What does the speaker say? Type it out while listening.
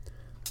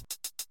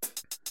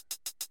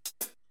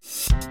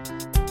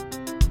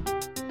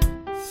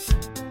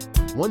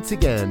Once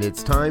again,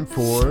 it's time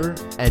for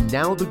And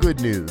Now the Good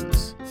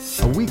News,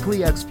 a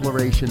weekly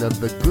exploration of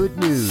the good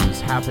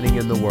news happening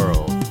in the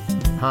world.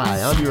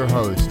 Hi, I'm your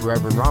host,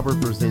 Reverend Robert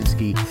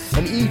Brzezinski,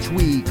 and each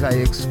week I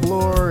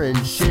explore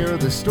and share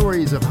the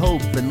stories of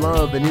hope and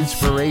love and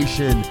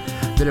inspiration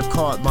that have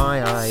caught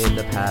my eye in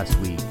the past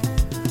week.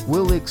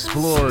 We'll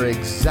explore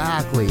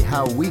exactly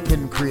how we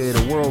can create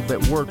a world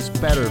that works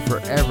better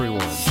for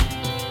everyone.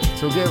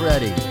 So get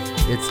ready,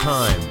 it's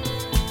time.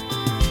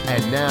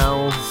 And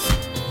now,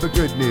 the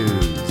good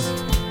news.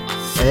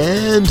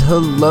 And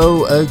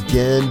hello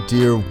again,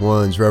 dear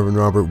ones. Reverend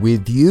Robert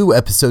with you,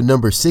 episode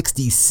number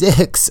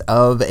 66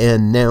 of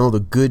And Now the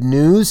Good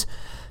News,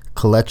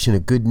 collection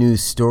of good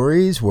news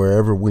stories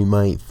wherever we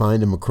might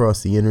find them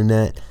across the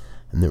internet,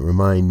 and that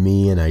remind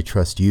me, and I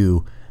trust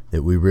you,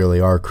 that we really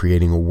are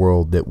creating a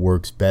world that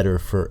works better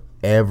for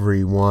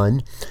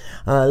everyone.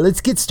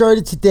 Let's get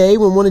started today.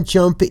 We want to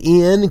jump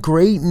in.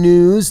 Great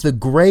news. The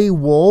gray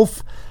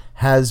wolf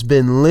has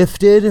been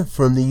lifted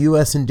from the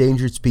U.S.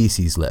 endangered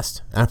species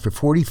list. After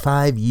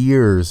 45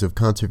 years of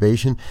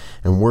conservation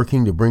and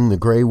working to bring the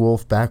gray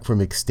wolf back from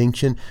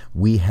extinction,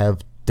 we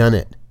have done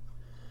it.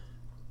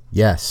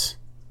 Yes,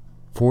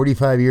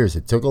 45 years.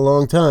 It took a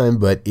long time,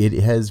 but it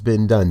has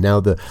been done. Now,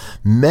 the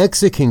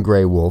Mexican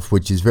gray wolf,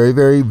 which is very,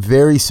 very,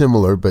 very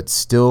similar, but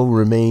still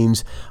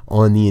remains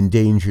on the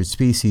endangered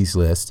species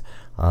list.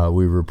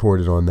 We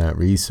reported on that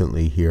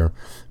recently here.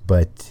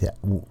 But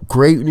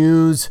great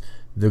news.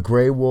 The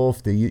gray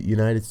wolf, the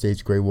United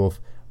States gray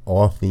wolf,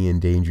 off the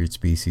endangered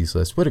species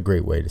list. What a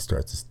great way to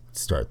start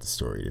the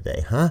story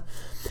today, huh?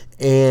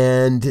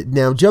 And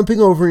now jumping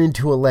over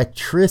into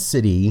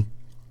electricity,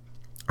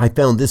 I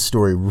found this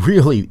story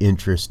really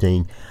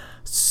interesting.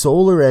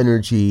 Solar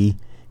energy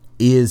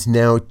is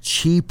now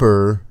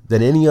cheaper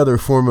than any other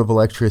form of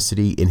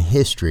electricity in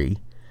history.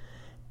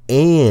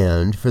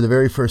 And for the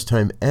very first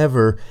time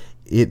ever,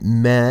 it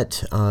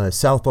met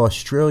South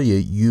Australia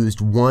used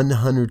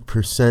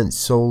 100%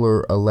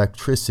 solar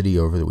electricity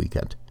over the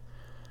weekend.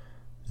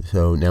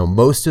 So now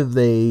most of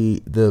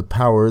the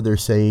power, they're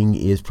saying,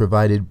 is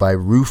provided by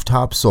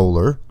rooftop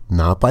solar,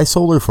 not by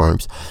solar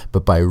farms,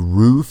 but by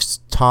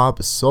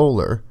rooftop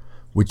solar,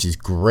 which is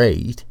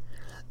great,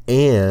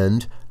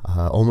 and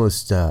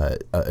almost a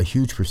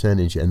huge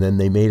percentage. And then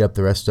they made up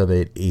the rest of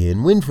it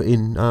in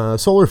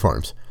solar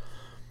farms.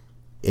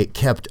 It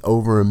kept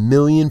over 1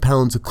 million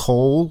pounds of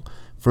coal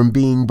from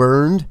being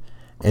burned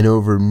and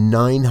over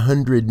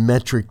 900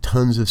 metric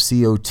tons of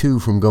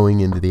CO2 from going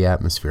into the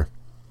atmosphere,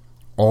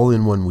 all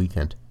in one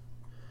weekend.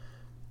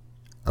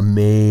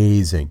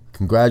 Amazing.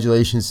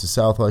 Congratulations to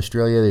South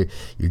Australia.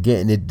 You're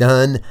getting it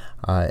done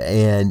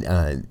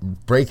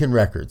and breaking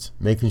records,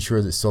 making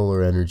sure that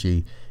solar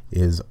energy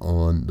is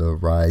on the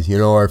rise. You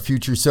know, our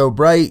future's so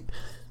bright,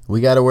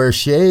 we got to wear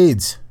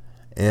shades.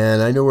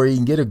 And I know where you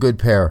can get a good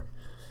pair.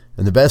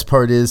 And the best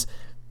part is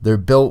they're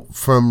built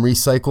from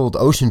recycled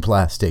ocean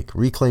plastic,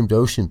 reclaimed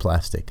ocean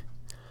plastic.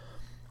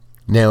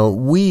 Now,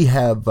 we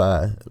have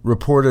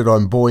reported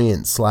on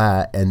Buoyant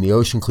Slat and the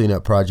Ocean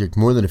Cleanup Project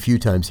more than a few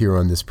times here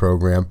on this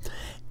program,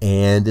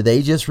 and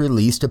they just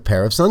released a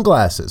pair of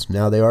sunglasses.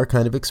 Now, they are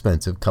kind of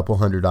expensive, $couple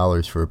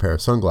 $100 for a pair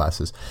of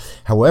sunglasses.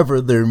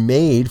 However, they're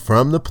made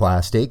from the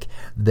plastic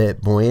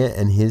that Buoyant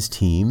and his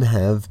team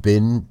have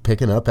been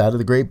picking up out of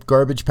the great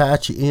garbage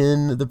patch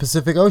in the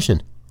Pacific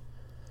Ocean.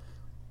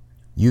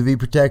 UV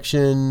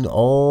protection,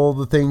 all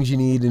the things you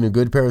need in a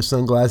good pair of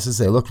sunglasses.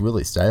 They look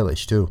really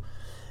stylish too.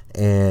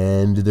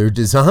 And they're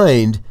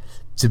designed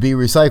to be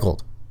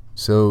recycled.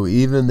 So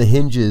even the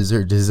hinges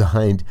are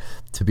designed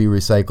to be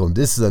recycled.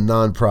 This is a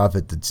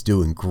nonprofit that's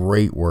doing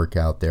great work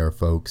out there,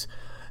 folks.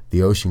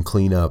 The Ocean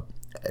Cleanup.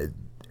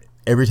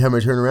 Every time I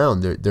turn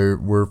around,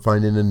 we're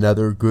finding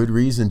another good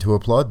reason to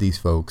applaud these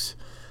folks.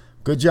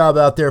 Good job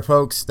out there,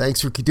 folks.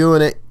 Thanks for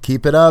doing it.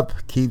 Keep it up.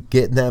 Keep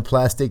getting that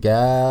plastic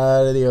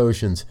out of the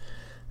oceans.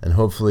 And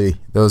hopefully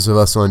those of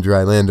us on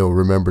dry land will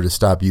remember to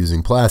stop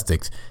using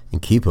plastics and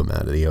keep them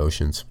out of the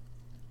oceans.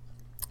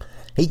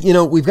 Hey, you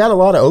know, we've got a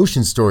lot of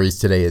ocean stories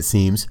today, it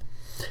seems.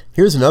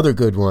 Here's another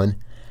good one.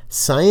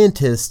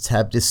 Scientists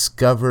have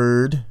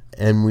discovered,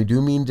 and we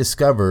do mean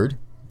discovered,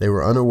 they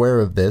were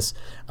unaware of this,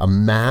 a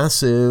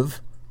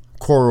massive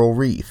coral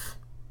reef.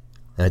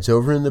 Now, it's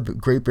over in the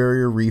Great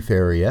Barrier Reef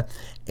area,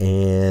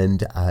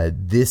 and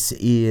this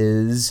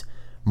is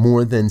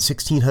more than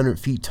 1,600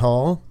 feet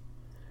tall.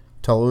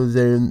 Taller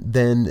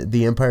than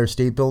the Empire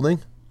State Building,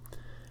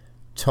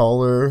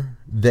 taller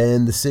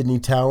than the Sydney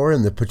Tower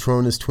and the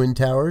Petronas Twin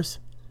Towers.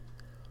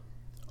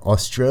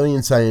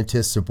 Australian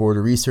scientists aboard a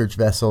research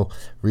vessel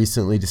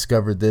recently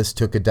discovered this,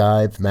 took a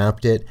dive,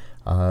 mapped it,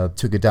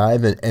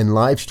 and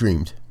live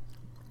streamed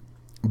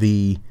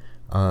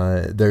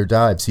their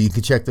dive. So you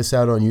can check this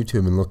out on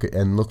YouTube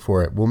and look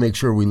for it. We'll make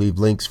sure we leave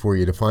links for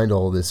you to find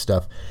all this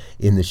stuff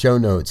in the show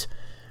notes.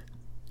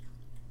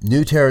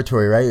 New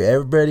territory, right?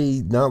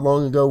 Everybody, not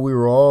long ago, we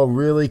were all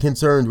really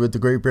concerned with the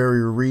Great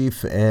Barrier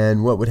Reef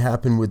and what would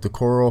happen with the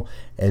coral.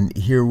 And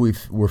here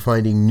we're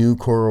finding new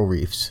coral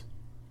reefs.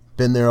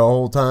 Been there the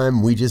whole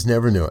time. We just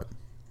never knew it.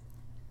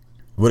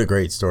 What a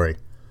great story.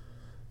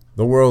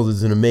 The world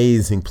is an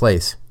amazing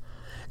place.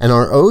 And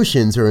our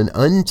oceans are an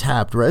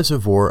untapped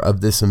reservoir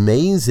of this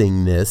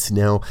amazingness.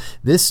 Now,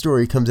 this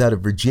story comes out of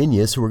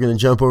Virginia, so we're going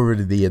to jump over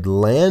to the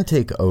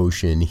Atlantic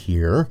Ocean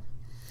here.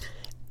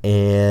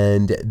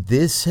 And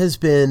this has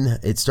been,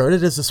 it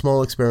started as a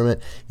small experiment.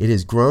 It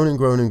has grown and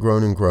grown and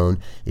grown and grown.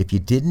 If you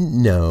didn't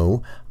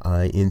know,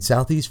 in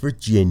Southeast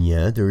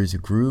Virginia, there is a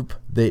group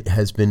that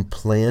has been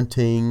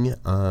planting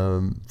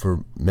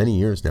for many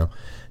years now.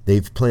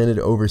 They've planted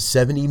over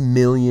 70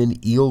 million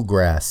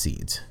eelgrass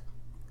seeds.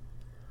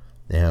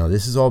 Now,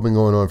 this has all been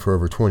going on for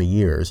over 20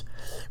 years,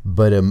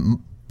 but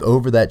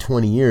over that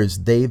 20 years,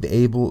 they've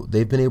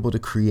been able to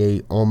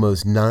create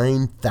almost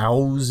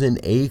 9,000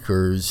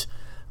 acres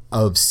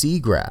of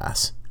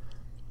seagrass.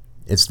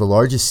 It's the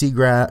largest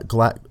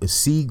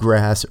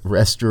seagrass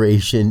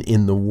restoration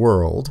in the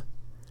world.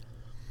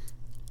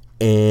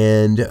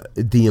 And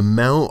the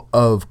amount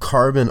of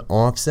carbon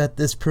offset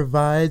this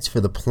provides for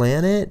the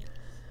planet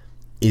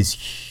is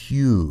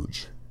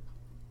huge.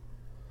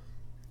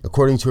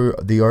 According to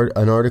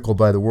an article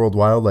by the World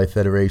Wildlife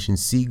Federation,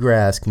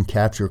 seagrass can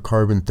capture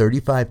carbon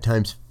 35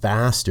 times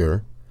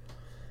faster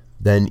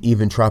than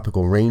even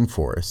tropical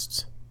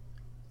rainforests.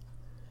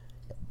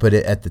 But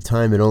at the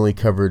time, it only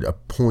covered a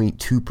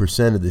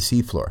 0.2% of the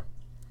seafloor.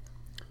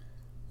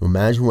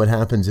 Imagine what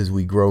happens as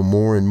we grow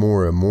more and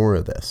more and more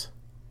of this.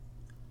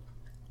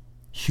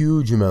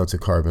 Huge amounts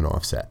of carbon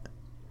offset.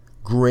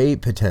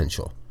 Great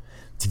potential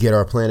to get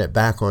our planet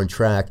back on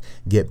track,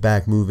 get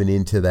back moving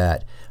into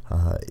that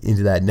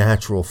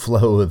natural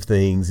flow of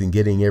things and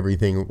getting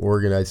everything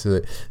organized so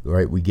that,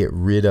 right, we get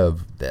rid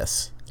of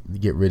this,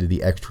 get rid of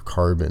the extra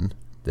carbon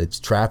that's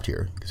trapped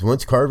here. Because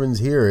once carbon's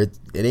here, it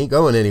ain't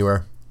going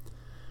anywhere.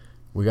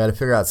 We got to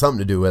figure out something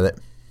to do with it.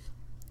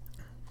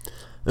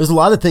 There's a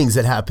lot of things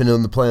that happen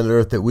on the planet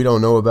Earth that we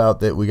don't know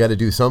about that we got to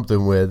do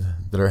something with,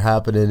 that are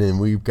happening, and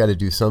we've got to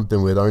do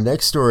something with. Our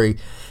next story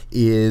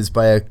is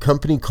by a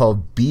company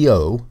called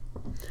Bio.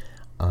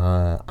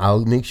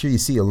 I'll make sure you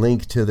see a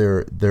link to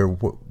their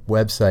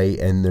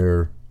website and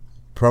their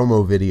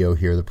promo video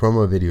here. The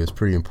promo video is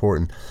pretty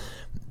important.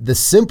 The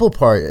simple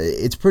part,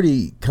 it's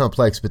pretty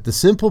complex, but the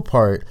simple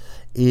part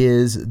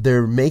is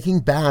they're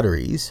making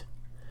batteries,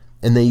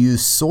 and they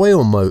use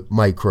soil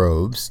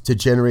microbes to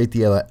generate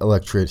the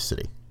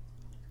electricity.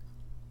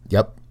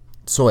 Yep,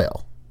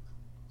 soil,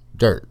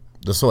 dirt,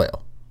 the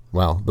soil.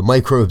 Well, the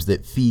microbes that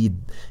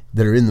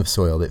are in the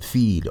soil that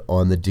feed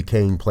on the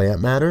decaying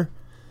plant matter.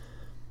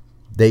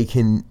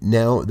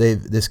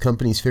 This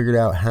company's figured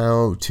out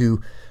how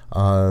to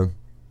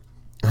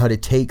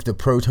take the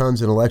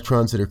protons and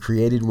electrons that are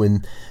created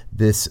when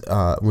these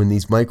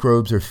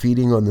microbes are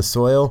feeding on the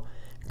soil,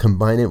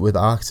 combine it with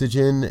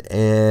oxygen,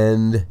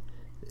 and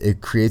it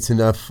creates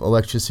enough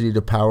electricity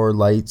to power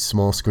lights,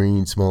 small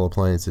screens, small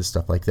appliances,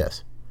 stuff like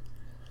this.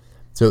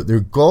 So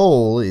their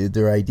goal,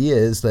 their idea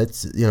is,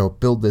 let's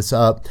build this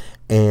up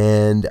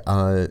and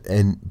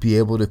be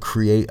able to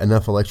create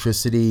enough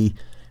electricity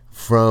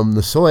from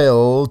the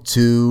soil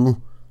to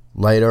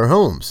light our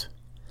homes.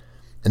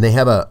 And they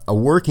have a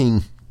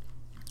working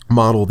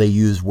model they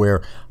use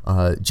where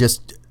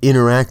just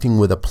interacting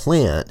with a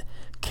plant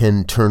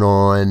can turn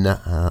on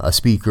a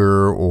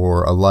speaker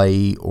or a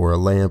light or a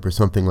lamp or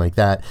something like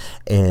that,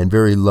 and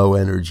very low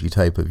energy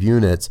type of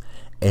units.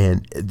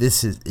 And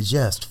this is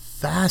just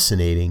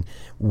fascinating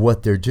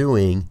what they're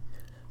doing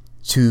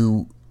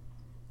to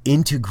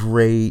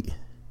integrate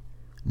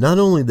not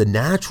only the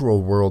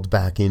natural world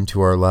back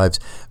into our lives,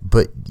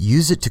 but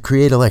use it to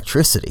create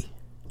electricity.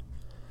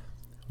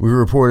 We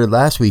reported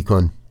last week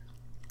on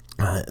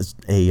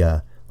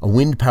a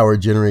wind power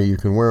generator you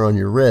can wear on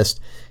your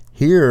wrist.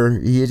 Here,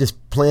 you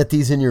just plant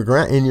these in your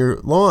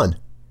lawn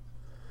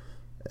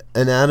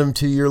and add them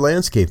to your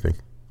landscaping.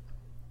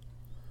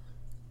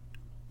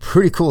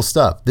 Pretty cool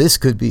stuff. This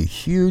could be a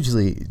huge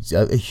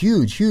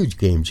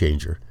game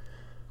changer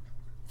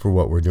for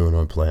what we're doing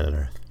on planet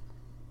Earth.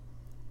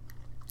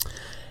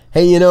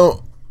 Hey,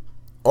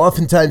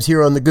 oftentimes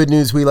here on The Good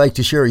News, we like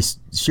to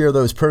share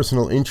those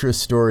personal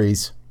interest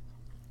stories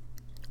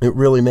that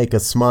really make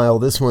us smile.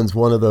 This one's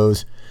one of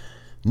those.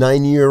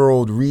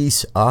 9-year-old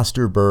Reese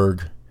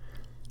Osterberg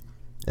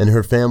and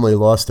her family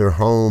lost their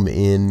home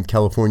in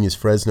California's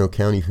Fresno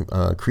County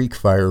Creek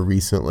Fire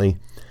recently.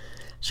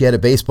 She had a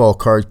baseball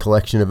card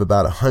collection of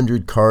about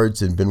 100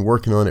 cards and been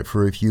working on it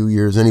for a few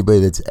years. Anybody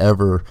that's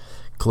ever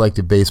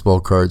collected baseball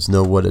cards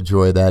know what a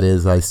joy that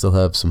is. I still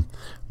have some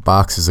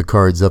boxes of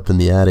cards up in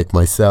the attic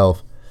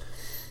myself.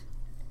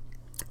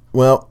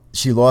 Well,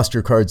 she lost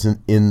her cards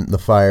in the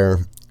fire,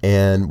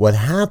 and what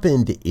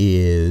happened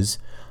is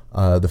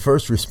the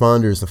first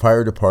responders, the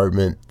fire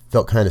department,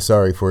 felt kind of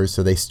sorry for her,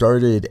 so they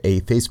started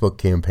a Facebook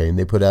campaign.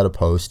 They put out a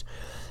post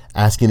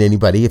asking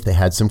anybody if they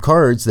had some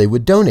cards they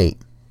would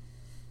donate.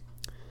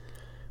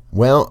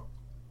 Well,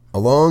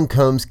 along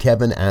comes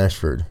Kevin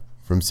Ashford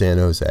from San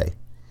Jose,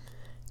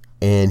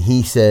 and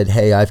he said,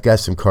 hey, I've got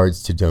some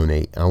cards to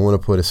donate. I want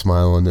to put a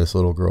smile on this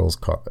little girl's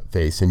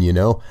face. And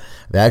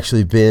I've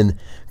actually been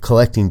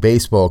collecting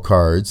baseball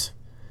cards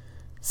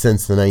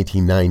since the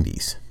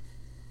 1990s.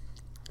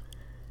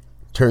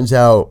 Turns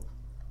out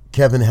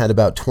Kevin had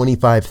about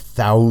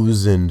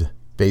 25,000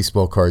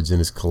 baseball cards in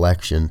his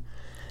collection,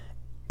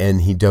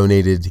 and he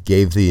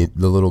gave the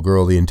little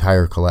girl the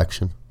entire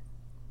collection.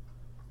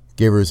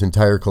 Gave her his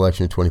entire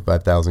collection of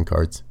 25,000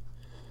 cards.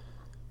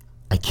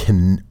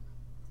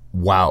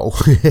 Wow.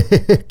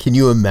 Can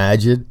you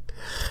imagine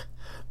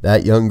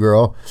that young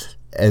girl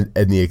and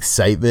the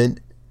excitement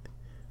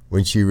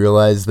when she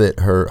realized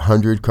that her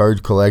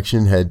 100-card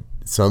collection had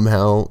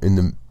somehow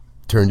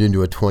turned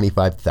into a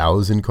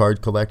 25,000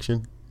 card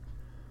collection?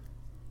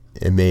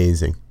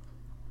 Amazing.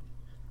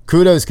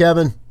 Kudos,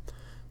 Kevin.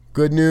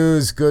 Good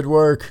news, good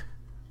work.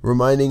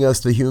 Reminding us,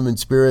 the human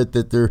spirit,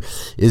 that there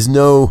is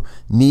no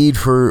need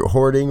for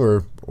hoarding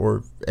or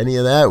any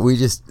of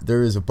that.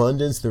 There is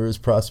abundance, there is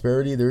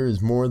prosperity, there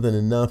is more than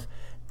enough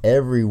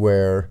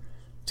everywhere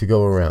to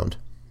go around.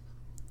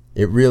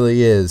 It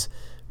really is.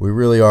 We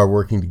really are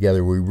working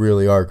together. We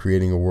really are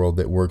creating a world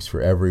that works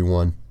for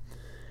everyone.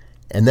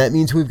 And that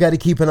means we've got to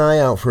keep an eye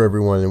out for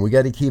everyone, and we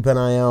got to keep an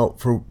eye out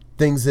for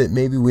things that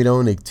maybe we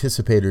don't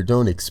anticipate or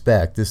don't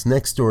expect. This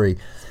next story,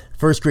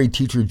 first grade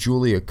teacher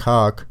Julia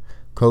Koch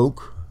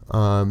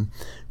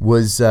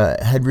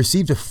had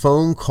received a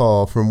phone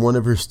call from one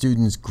of her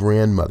students'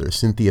 grandmother,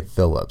 Cynthia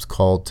Phillips,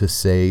 called to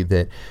say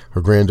that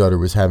her granddaughter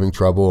was having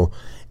trouble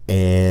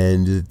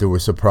and there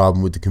was a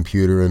problem with the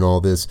computer and all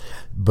this.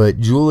 But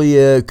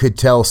Julia could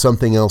tell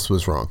something else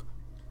was wrong,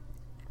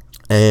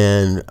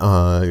 and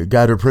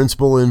got her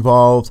principal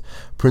involved.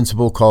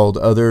 Principal called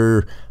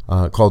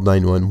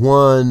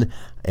 911,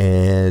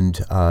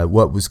 and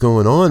what was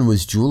going on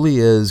was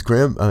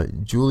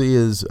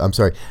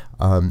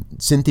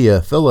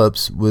Cynthia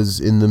Phillips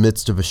was in the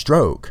midst of a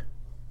stroke,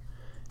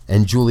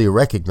 and Julia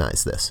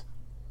recognized this.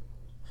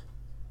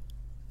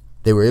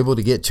 They were able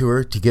to get to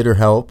her to get her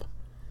help.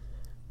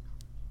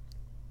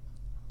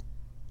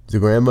 The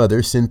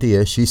grandmother,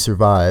 Cynthia, she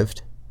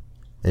survived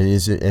and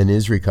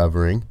is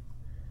recovering.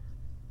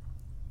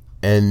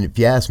 And if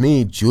you ask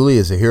me,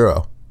 Julia's a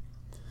hero.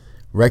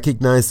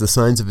 Recognized the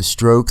signs of a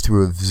stroke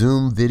through a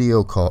Zoom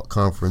video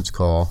conference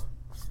call,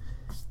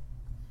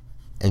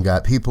 and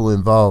got people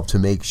involved to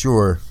make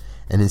sure,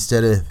 and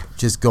instead of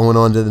just going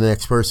on to the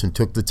next person,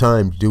 took the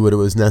time to do what it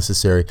was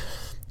necessary.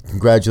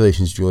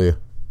 Congratulations, Julia.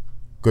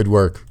 Good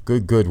work.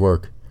 Good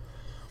work.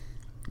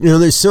 You know,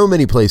 there's so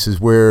many places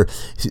where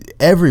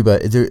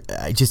they're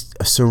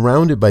just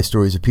surrounded by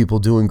stories of people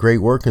doing great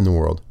work in the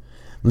world.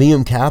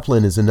 Liam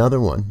Kaplan is another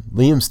one.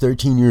 Liam's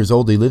 13 years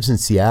old. He lives in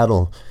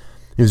Seattle.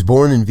 He was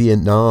born in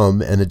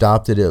Vietnam and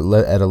adopted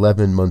at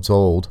 11 months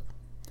old.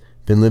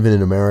 Been living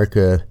in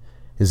America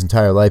his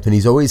entire life, and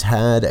he's always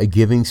had a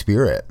giving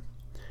spirit.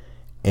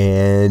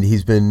 And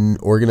he's been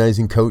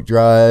organizing coat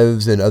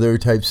drives and other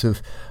types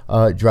of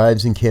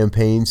drives and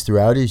campaigns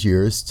throughout his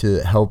years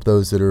to help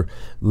those that are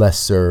less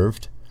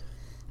served.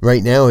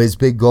 Right now, his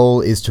big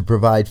goal is to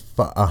provide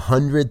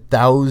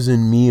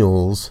 100,000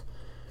 meals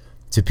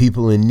to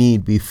people in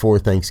need before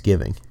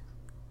Thanksgiving.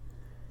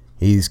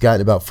 He's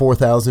gotten about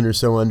 4,000 or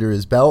so under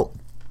his belt.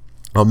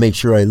 I'll make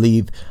sure I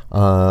leave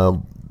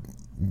the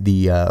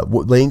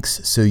links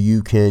so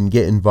you can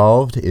get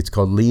involved. It's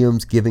called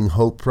Liam's Giving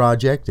Hope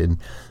Project, and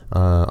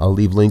I'll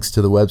leave links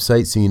to the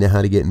website so you know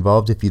how to get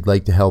involved if you'd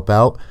like to help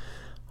out.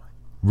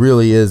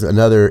 Really is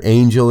another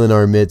angel in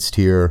our midst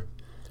here,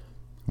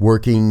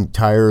 working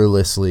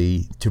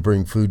tirelessly to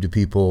bring food to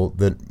people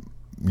that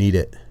need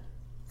it.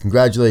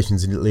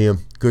 Congratulations,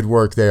 Liam. Good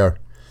work there.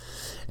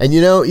 And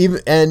you know,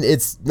 and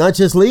it's not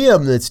just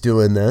Liam that's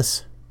doing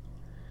this.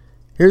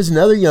 Here's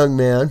another young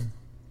man,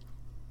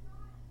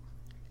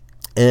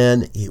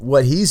 and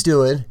what he's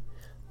doing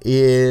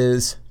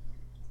is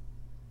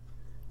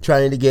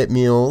trying to get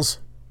meals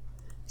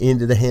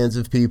into the hands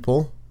of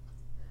people.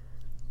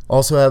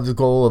 Also have the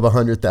goal of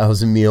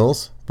 100,000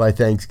 meals by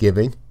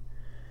Thanksgiving.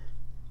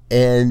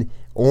 And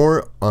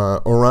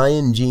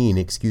Orion Jean,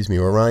 he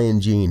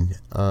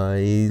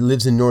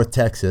lives in North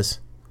Texas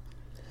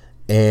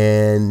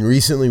and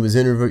recently was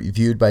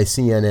interviewed by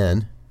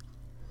CNN.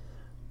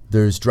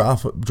 There's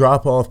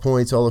drop-off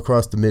points all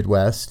across the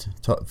Midwest,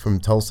 from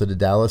Tulsa to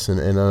Dallas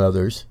and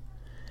others.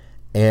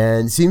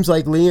 And it seems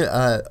like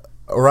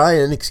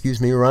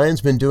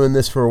Orion's been doing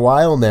this for a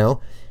while now.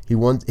 He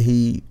won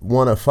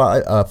a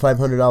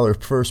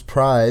 $500 first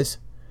prize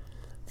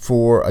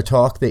for a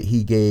talk that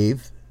he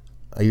gave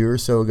a year or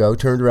so ago.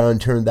 Turned around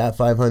and turned that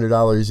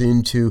 $500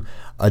 into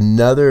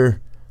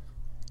another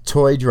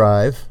toy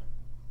drive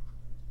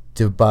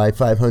to buy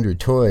 500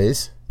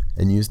 toys,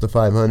 and use the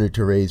 500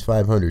 to raise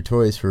 500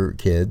 toys for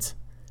kids.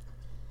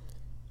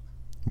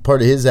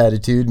 Part of his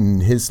attitude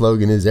and his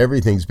slogan is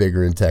everything's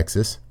bigger in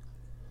Texas.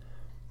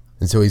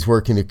 And so he's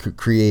working to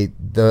create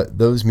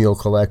those meal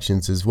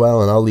collections as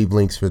well, and I'll leave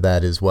links for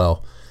that as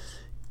well.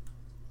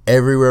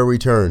 Everywhere we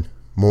turn,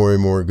 more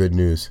and more good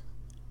news.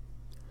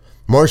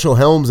 Marshall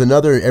Helms,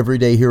 another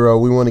everyday hero.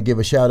 We want to give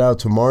a shout out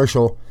to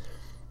Marshall.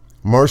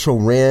 Marshall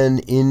ran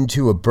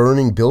into a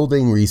burning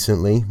building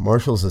recently.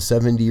 Marshall's a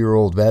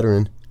 70-year-old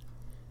veteran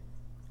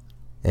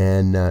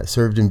and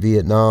served in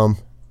Vietnam.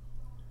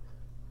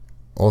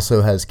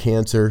 Also has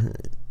cancer.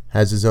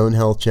 has his own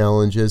health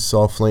challenges,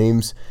 saw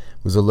flames,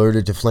 was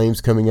alerted to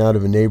flames coming out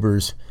of a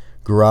neighbor's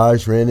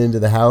garage, ran into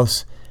the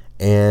house,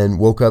 and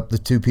woke up the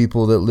two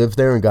people that lived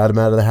there and got him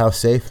out of the house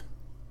safe.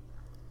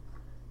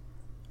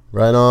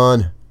 Right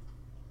on.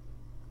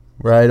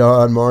 Right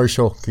on,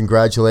 Marshall.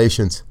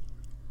 Congratulations.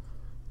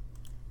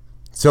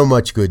 So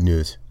much good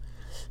news.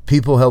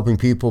 People helping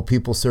people,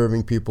 people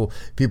serving people,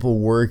 people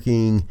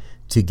working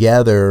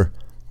together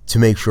to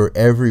make sure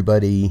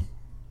everybody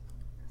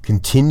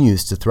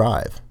continues to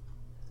thrive.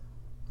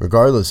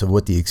 Regardless of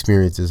what the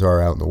experiences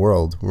are out in the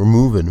world, we're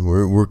moving,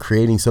 we're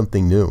creating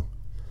something new.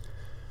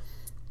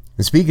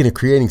 And speaking of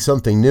creating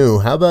something new,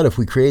 how about if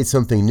we create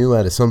something new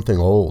out of something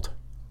old?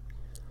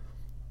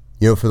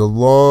 You know, for the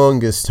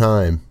longest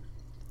time,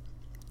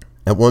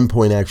 at one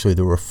point actually,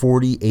 there were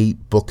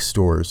 48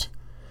 bookstores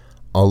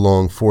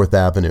along 4th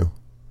Avenue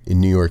in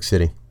New York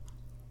City.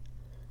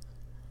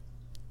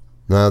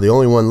 Now, the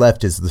only one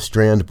left is the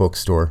Strand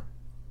Bookstore.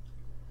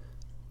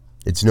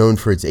 It's known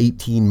for its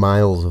 18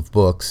 miles of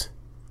books.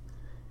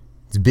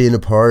 It's been a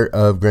part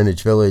of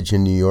Greenwich Village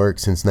in New York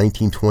since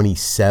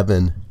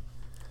 1927.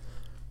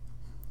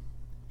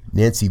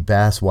 Nancy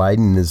Bass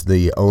Wyden is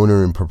the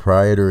owner and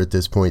proprietor at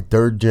this point,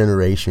 3rd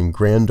generation,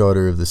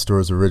 granddaughter of the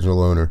store's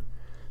original owner.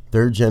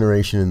 3rd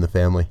generation in the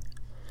family.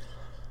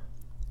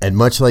 And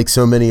much like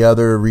so many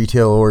other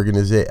retail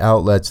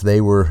outlets,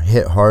 they were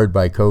hit hard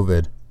by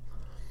COVID.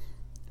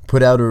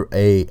 Put out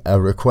a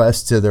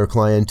request to their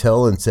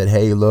clientele and said,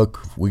 hey,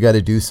 look, we got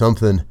to do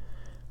something.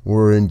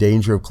 We're in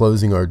danger of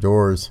closing our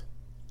doors.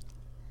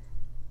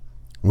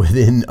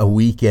 Within a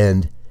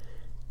weekend,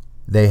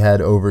 they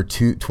had over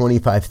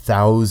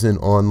 25,000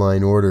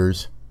 online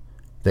orders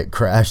that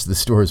crashed the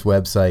store's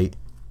website.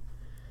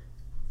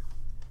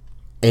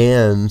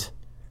 And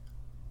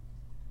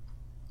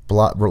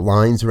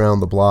lines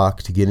around the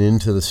block to get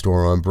into the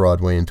store on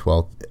Broadway and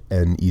 12th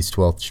and East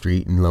 12th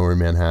Street in Lower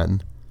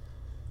Manhattan.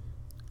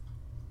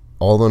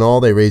 All in all,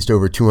 they raised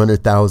over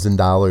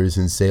 $200,000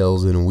 in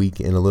sales in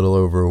a little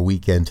over a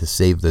weekend to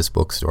save this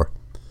bookstore.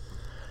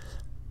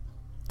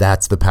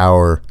 That's the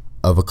power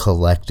of a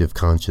collective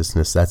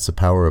consciousness. That's the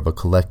power of a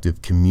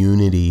collective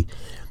community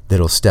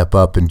that'll step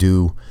up and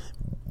do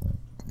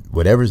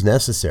whatever's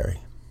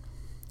necessary.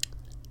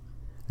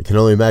 I can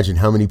only imagine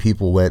how many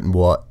people went and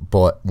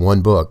bought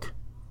one book.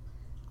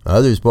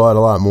 Others bought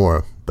a lot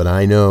more, but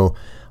I know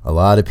a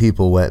lot of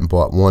people went and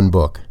bought one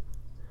book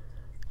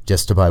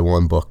just to buy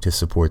one book to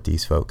support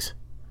these folks.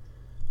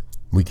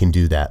 We can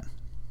do that.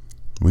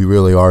 We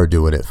really are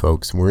doing it,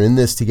 folks. We're in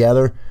this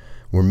together.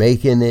 We're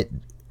making it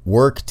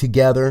work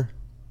together.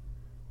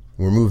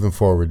 We're moving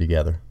forward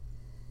together.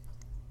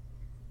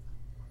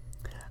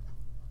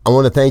 I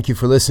want to thank you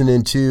for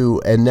listening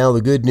to And Now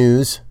the Good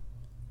News.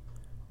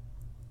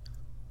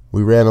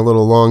 We ran a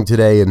little long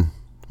today, and,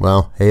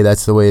 well, hey,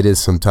 that's the way it is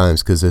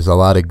sometimes because there's a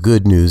lot of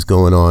good news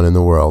going on in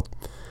the world.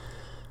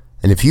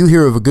 And if you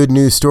hear of a good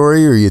news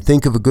story or you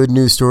think of a good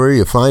news story,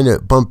 you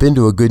bump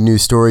into a good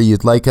news story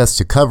you'd like us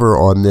to cover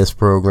on this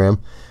program,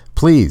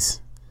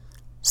 please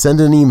send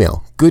an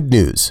email,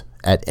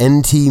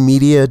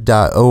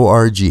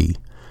 goodnews@ntmedia.org.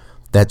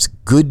 That's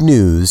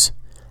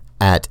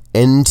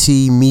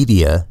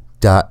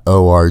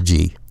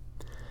goodnews@ntmedia.org.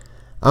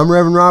 I'm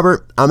Reverend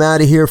Robert. I'm out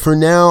of here for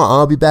now.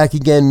 I'll be back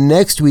again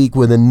next week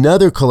with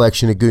another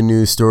collection of good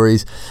news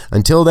stories.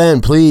 Until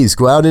then, please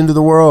go out into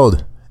the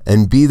world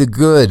and be the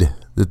good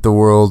that the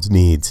world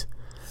needs.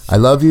 I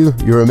love you.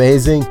 You're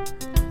amazing.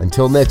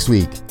 Until next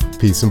week,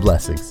 peace and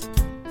blessings.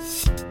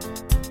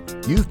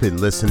 You've been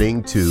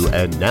listening to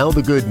And Now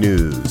the Good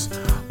News,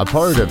 a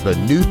part of the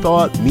New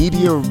Thought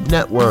Media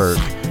Network,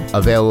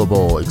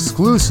 available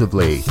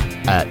exclusively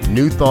at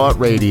New Thought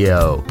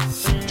Radio.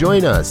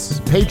 Join us,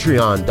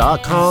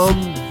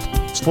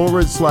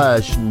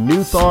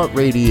 patreon.com/New Thought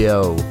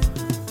Radio.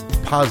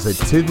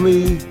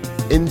 Positively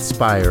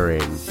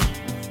inspiring.